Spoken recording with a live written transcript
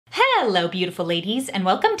Hello, beautiful ladies, and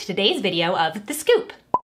welcome to today's video of The Scoop.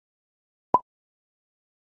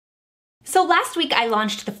 So last week I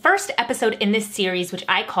launched the first episode in this series, which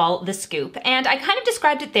I call The Scoop, and I kind of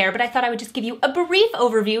described it there, but I thought I would just give you a brief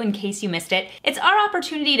overview in case you missed it. It's our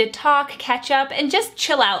opportunity to talk, catch up, and just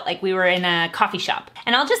chill out like we were in a coffee shop.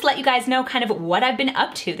 And I'll just let you guys know kind of what I've been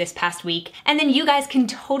up to this past week, and then you guys can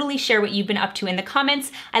totally share what you've been up to in the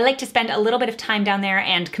comments. I like to spend a little bit of time down there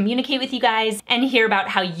and communicate with you guys and hear about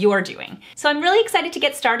how you're doing. So I'm really excited to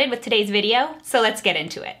get started with today's video, so let's get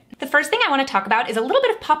into it. The first thing I want to talk about is a little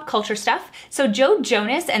bit of pop culture stuff. So Joe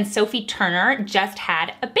Jonas and Sophie Turner just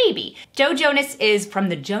had a baby. Joe Jonas is from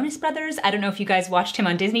the Jonas Brothers. I don't know if you guys watched him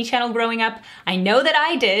on Disney Channel growing up. I know that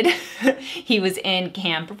I did. He was in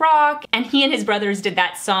Camp Rock, and he and his brothers did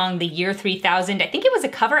that song, The Year 3000. I think it was a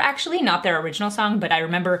cover actually, not their original song, but I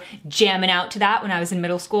remember jamming out to that when I was in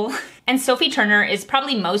middle school. And Sophie Turner is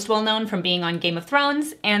probably most well known from being on Game of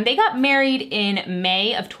Thrones, and they got married in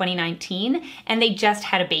May of 2019, and they just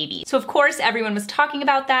had a baby. So of course everyone was talking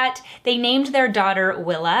about that. They named their daughter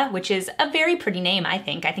Willa, which is a very pretty name, I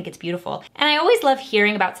think. I think it's beautiful. And I always love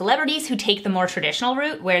hearing about celebrities who take the more traditional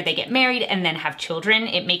route where they get married and then have children.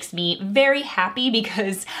 It makes me very happy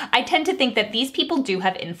because I tend to think that these people do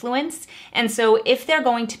have influence. And so if they're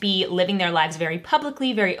going to be living their lives very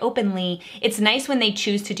publicly, very openly, it's nice when they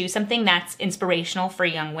choose to do something that's inspirational for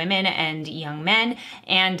young women and young men,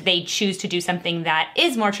 and they choose to do something that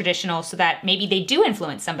is more traditional so that maybe they do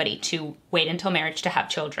influence somebody to wait until marriage to have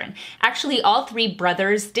children. Actually, all three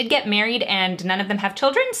brothers did get married and none of them have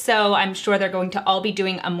children, so I'm sure they're going to all be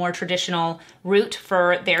doing a more traditional route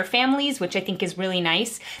for their families, which I think is really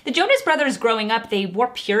nice. The Jonas Brothers growing up, they wore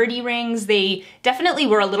purity rings. They definitely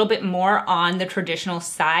were a little bit more on the traditional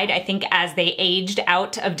side. I think as they aged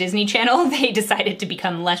out of Disney Channel, they decided to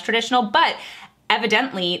become less traditional, but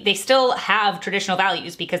evidently, they still have traditional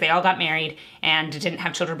values because they all got married and didn't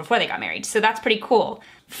have children before they got married. So that's pretty cool.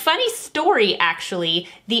 Funny story, actually,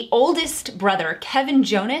 the oldest brother, Kevin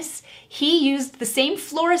Jonas, he used the same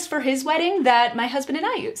florist for his wedding that my husband and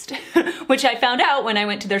I used, which I found out when I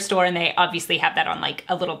went to their store, and they obviously have that on like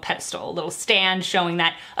a little pedestal, a little stand showing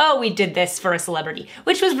that, oh, we did this for a celebrity,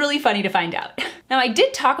 which was really funny to find out. Now, I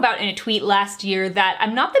did talk about in a tweet last year that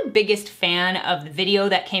I'm not the biggest fan of the video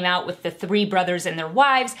that came out with the three brothers and their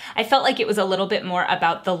wives. I felt like it was a little bit more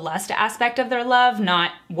about the lust aspect of their love,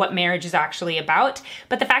 not what marriage is actually about.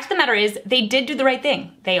 But the fact of the matter is, they did do the right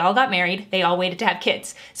thing. They all got married, they all waited to have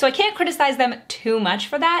kids. So I can't criticize them too much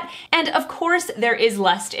for that. And of course, there is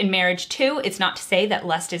lust in marriage too. It's not to say that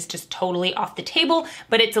lust is just totally off the table,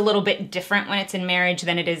 but it's a little bit different when it's in marriage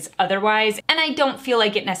than it is otherwise. And I don't feel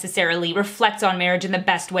like it necessarily reflects on marriage in the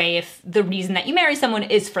best way if the reason that you marry someone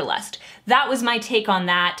is for lust. That was my take on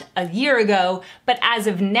that a year ago, but as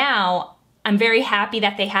of now, I'm very happy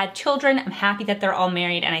that they had children. I'm happy that they're all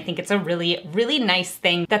married, and I think it's a really, really nice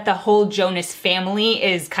thing that the whole Jonas family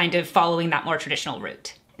is kind of following that more traditional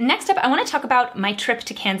route. Next up, I want to talk about my trip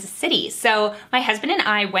to Kansas City. So my husband and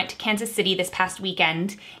I went to Kansas City this past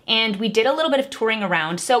weekend, and we did a little bit of touring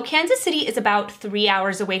around. So Kansas City is about 3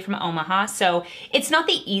 hours away from Omaha, so it's not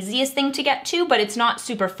the easiest thing to get to, but it's not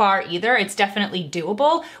super far either. It's definitely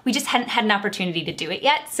doable. We just hadn't had an opportunity to do it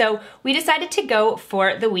yet, so we decided to go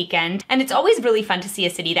for the weekend, and it's always really fun to see a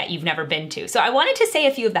city that you've never been to. So I wanted to say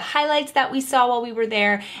a few of the highlights that we saw while we were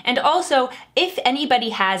there, and also if anybody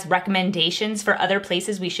has recommendations for other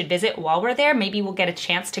places we should visit while we're there, maybe we'll get a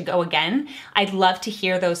chance to go again. I'd love to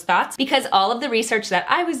hear those thoughts because all of the research that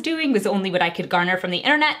I was doing was only what I could garner from the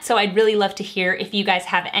internet, so I'd really love to hear if you guys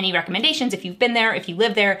have any recommendations, if you've been there, if you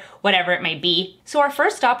live there, whatever it may be. So our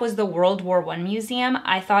first stop was the World War I Museum.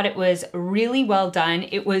 I thought it was really well done.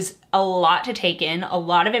 It was a lot to take in, a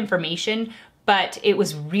lot of information, but it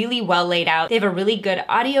was really well laid out. They have a really good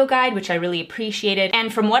audio guide, which I really appreciated.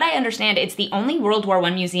 And from what I understand, it's the only World War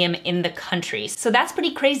I museum in the country. So that's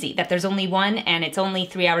pretty crazy that there's only one and it's only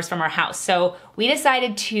 3 hours from our house. So we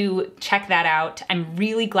decided to check that out. I'm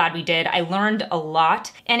really glad we did. I learned a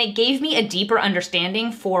lot, and it gave me a deeper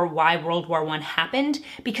understanding for why World War I happened,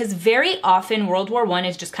 because very often World War I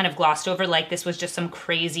is just kind of glossed over like this was just some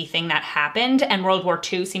crazy thing that happened, and World War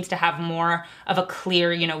II seems to have more of a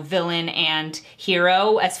clear, villain and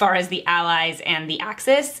hero as far as the Allies and the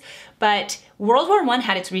Axis. But World War I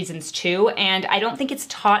had its reasons too, and I don't think it's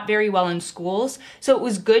taught very well in schools, so it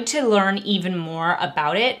was good to learn even more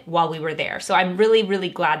about it while we were there. So I'm really, really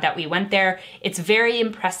glad that we went there. It's very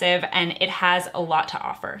impressive and it has a lot to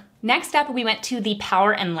offer. Next up, we went to the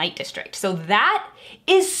Power and Light District. So that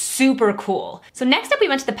is super cool. So next up, we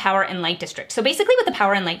went to the Power and Light District. So basically what the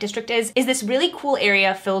Power and Light District is this really cool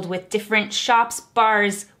area filled with different shops,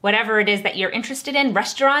 bars, whatever it is that you're interested in,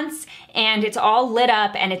 restaurants, and it's all lit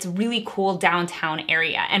up and it's really cool downtown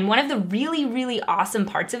area. And one of the really, really awesome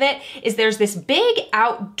parts of it is there's this big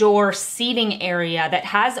outdoor seating area that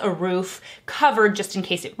has a roof covered just in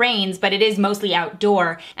case it rains, but it is mostly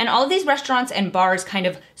outdoor. And all of these restaurants and bars kind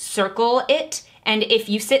of circle it. And if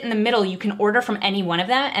you sit in the middle, you can order from any one of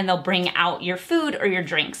them and they'll bring out your food or your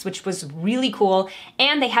drinks, which was really cool.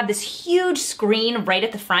 And they had this huge screen right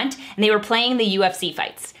at the front and they were playing the UFC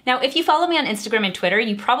fights. Now, if you follow me on Instagram and Twitter,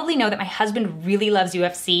 you probably know that my husband really loves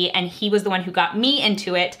UFC and he was the one who got me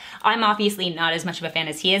into it. I'm obviously not as much of a fan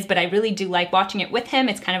as he is, but I really do like watching it with him.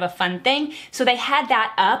 It's kind of a fun thing. So they had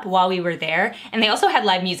that up while we were there, and they also had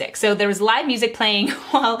live music. So there was live music playing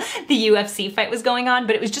while the UFC fight was going on,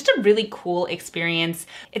 but it was just a really cool experience.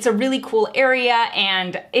 It's a really cool area,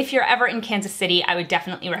 and if you're ever in Kansas City, I would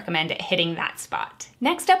definitely recommend hitting that spot.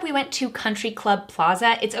 Next up, we went to Country Club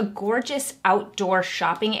Plaza. It's a gorgeous outdoor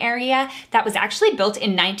shopping area that was actually built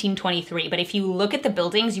in 1923, but if you look at the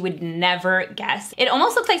buildings, you would never guess. It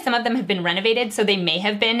almost looks like some of them have been renovated, so they may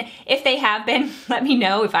have been. If they have been, let me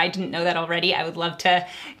know. If I didn't know that already, I would love to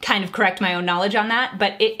kind of correct my own knowledge on that,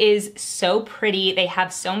 but it is so pretty. They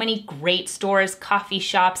have so many great stores, coffee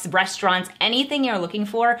shops, restaurants, anything you're looking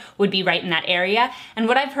for would be right in that area. And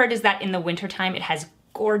what I've heard is that in the wintertime, it has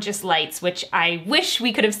gorgeous lights, which I wish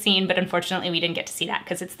we could have seen, but unfortunately we didn't get to see that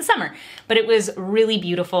because it's the summer. But it was really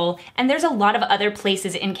beautiful. And there's a lot of other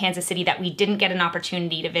places in Kansas City that we didn't get an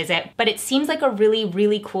opportunity to visit, but it seems like a really,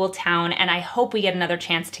 really cool town, and I hope we get another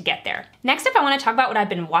chance to get there. Next up, I want to talk about what I've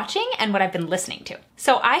been watching and what I've been listening to.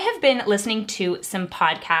 So I have been listening to some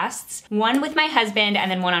podcasts, one with my husband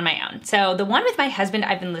and then one on my own. So the one with my husband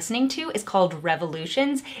I've been listening to is called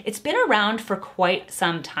Revolutions. It's been around for quite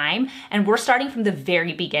some time, and we're starting from the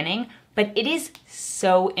very beginning, but it is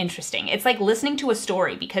so interesting. It's like listening to a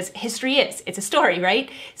story, because history it's a story, right?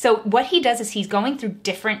 So what he does is he's going through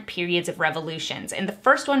different periods of revolutions. And the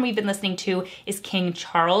first one we've been listening to is King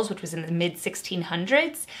Charles, which was in the mid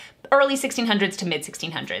 1600s, early 1600s to mid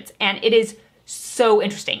 1600s. And it is so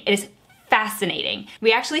interesting. It is fascinating.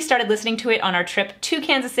 We actually started listening to it on our trip to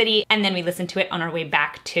Kansas City, and then we listened to it on our way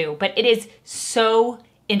back too. But it is so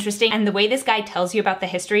interesting, and the way this guy tells you about the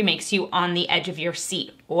history makes you on the edge of your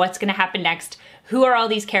seat. What's gonna happen next? Who are all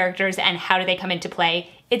these characters and how do they come into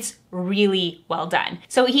play? It's really well done.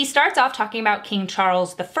 So he starts off talking about King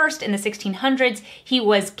Charles I in the 1600s. He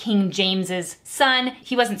was King James's son.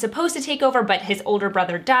 He wasn't supposed to take over, but his older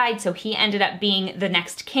brother died, so he ended up being the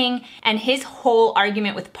next king. And his whole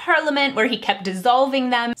argument with Parliament, where he kept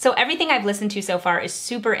dissolving them. So everything I've listened to so far is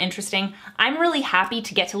super interesting. I'm really happy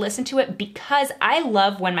to get to listen to it because I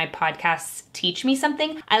love when my podcasts teach me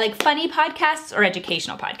something. I like funny podcasts or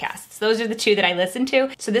educational podcasts. Those are the two that I listen to.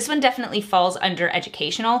 So this one definitely falls under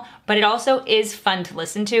educational, but it also is fun to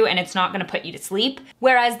listen to and it's not gonna put you to sleep.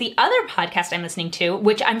 Whereas the other podcast I'm listening to,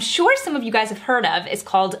 which I'm sure some of you guys have heard of, is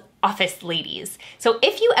called Office Ladies. So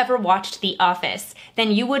if you ever watched The Office,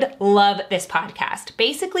 then you would love this podcast.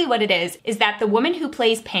 Basically what it is that the woman who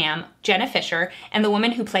plays Pam, Jenna Fisher, and the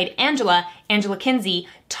woman who played Angela, Angela Kinsey,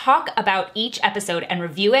 talk about each episode and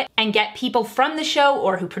review it and get people from the show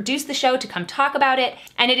or who produce the show to come talk about it.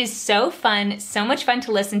 And it is so fun, so much fun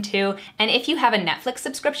to listen to. And if you have a Netflix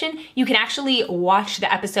subscription, you can actually watch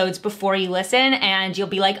the episodes before you listen and you'll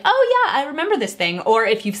be like, oh yeah, I remember this thing. Or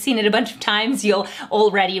if you've seen it a bunch of times, you'll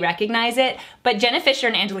already recognize it. But Jenna Fisher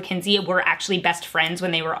and Angela Kinsey were actually best friends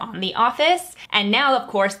when they were on The Office. And now, of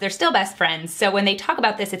course, they're still best friends. So when they talk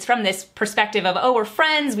about this, it's from this perspective of, oh, we're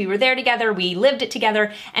friends, we were there together, we lived it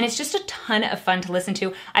together, and it's just a ton of fun to listen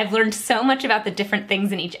to. I've learned so much about the different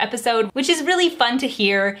things in each episode, which is really fun to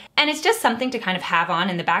hear, and it's just something to kind of have on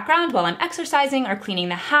in the background while I'm exercising or cleaning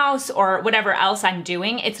the house or whatever else I'm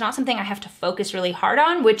doing. It's not something I have to focus really hard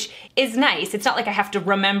on, which is nice. It's not like I have to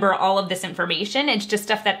remember all of this information. It's just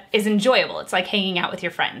stuff that is enjoyable. It's like hanging out with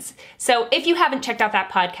your friends. So if you haven't checked out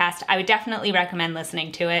that podcast, I would definitely recommend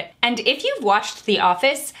listening to it. And if you've watched The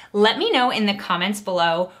Office, let me know in the comments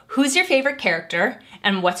below who's your favorite character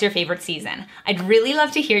and what's your favorite season. I'd really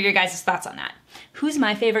love to hear your guys' thoughts on that. Who's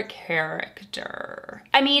my favorite character?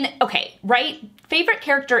 I mean, okay, right? Favorite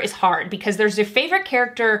character is hard because there's your favorite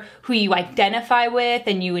character who you identify with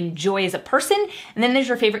and you enjoy as a person, and then there's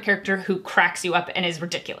your favorite character who cracks you up and is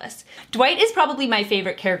ridiculous. Dwight is probably my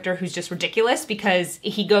favorite character who's just ridiculous because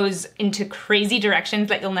he goes into crazy directions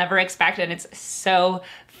that you'll never expect, and it's so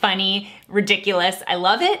funny, ridiculous. I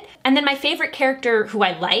love it. And then my favorite character who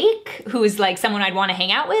I like, who is like someone I'd want to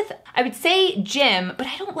hang out with, I would say Jim, but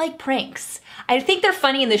I don't like pranks. I think they're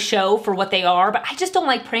funny in the show for what they are, but I just don't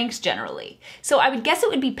like pranks generally. So I would guess it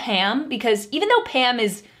would be Pam, because even though Pam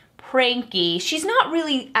is pranky, she's not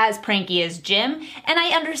really as pranky as Jim, and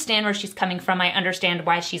I understand where she's coming from. I understand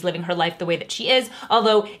why she's living her life the way that she is,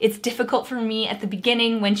 although it's difficult for me at the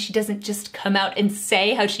beginning when she doesn't just come out and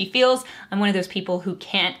say how she feels. I'm one of those people who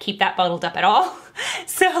can't keep that bottled up at all.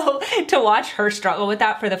 So to watch her struggle with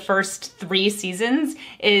that for the first 3 seasons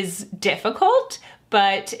is difficult,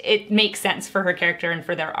 but it makes sense for her character and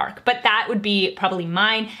for their arc. But that would be probably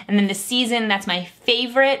mine. And then the season that's my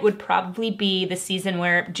favorite would probably be the season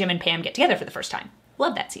where Jim and Pam get together for the first time.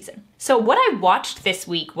 Love that season. So what I watched this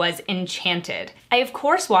week was Enchanted. I of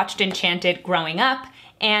course watched Enchanted growing up,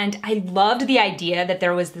 and I loved the idea that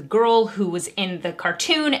there was the girl who was in the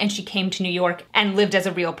cartoon and she came to New York and lived as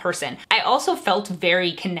a real person. I also felt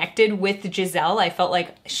very connected with Giselle. I felt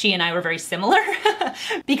like she and I were very similar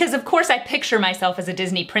because of course I picture myself as a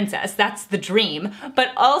Disney princess. That's the dream.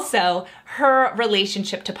 But also her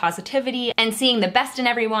relationship to positivity and seeing the best in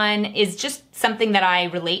everyone is just something that I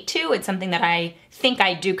relate to. It's something that I think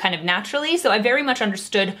I do kind of naturally, so I very much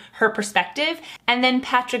understood her perspective. And then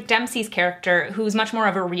Patrick Dempsey's character, who's much more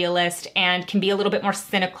of a realist and can be a little bit more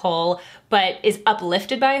cynical, but is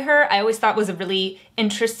uplifted by her, I always thought was a really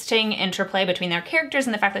interesting interplay between their characters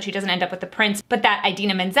and the fact that she doesn't end up with the prince, but that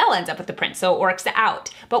Idina Menzel ends up with the prince, so it works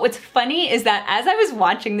out. But what's funny is that as I was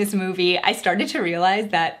watching this movie, I started to realize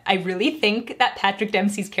that I really think that Patrick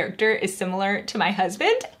Dempsey's character is similar to my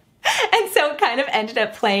husband. And so it kind of ended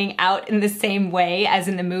up playing out in the same way as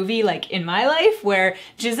in the movie, like in my life, where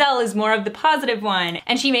Giselle is more of the positive one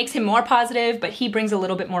and she makes him more positive, but he brings a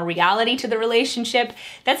little bit more reality to the relationship.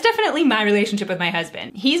 That's definitely my relationship with my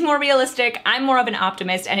husband. He's more realistic, I'm more of an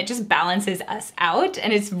optimist, and it just balances us out.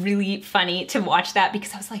 And it's really funny to watch that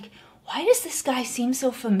because I was like, why does this guy seem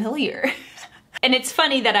so familiar? And it's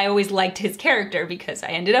funny that I always liked his character because I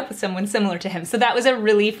ended up with someone similar to him. So that was a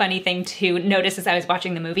really funny thing to notice as I was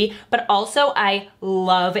watching the movie. But also I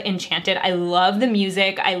love Enchanted. I love the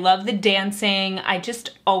music. I love the dancing. I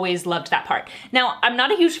just always loved that part. Now, I'm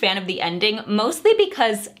not a huge fan of the ending, mostly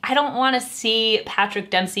because I don't want to see Patrick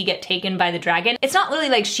Dempsey get taken by the dragon. It's not really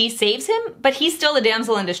like she saves him, but he's still a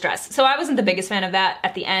damsel in distress. So I wasn't the biggest fan of that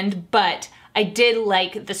at the end, but I did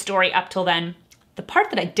like the story up till then. The part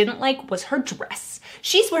that I didn't like was her dress.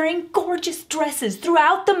 She's wearing gorgeous dresses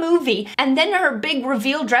throughout the movie, and then her big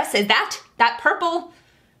reveal dress is that purple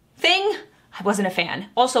thing. I wasn't a fan.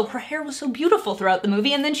 Also, her hair was so beautiful throughout the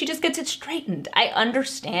movie, and then she just gets it straightened. I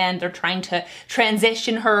understand they're trying to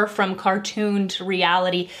transition her from cartoon to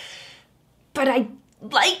reality, but I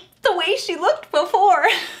like the way she looked before.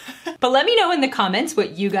 But let me know in the comments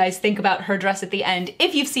what you guys think about her dress at the end,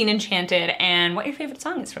 if you've seen Enchanted, and what your favorite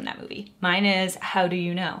song is from that movie. Mine is How Do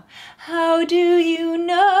You Know? How do you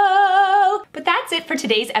know? But that's it for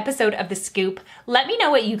today's episode of The Scoop. Let me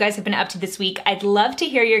know what you guys have been up to this week. I'd love to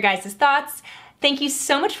hear your guys' thoughts. Thank you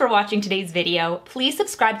so much for watching today's video. Please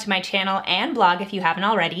subscribe to my channel and blog if you haven't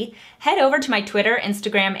already. Head over to my Twitter,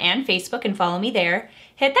 Instagram, and Facebook and follow me there.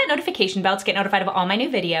 Hit that notification bell to get notified of all my new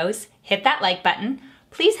videos. Hit that like button.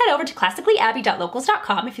 Please head over to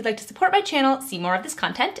classicallyabby.locals.com if you'd like to support my channel, see more of this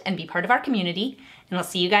content, and be part of our community. And I'll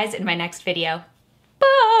see you guys in my next video. Bye!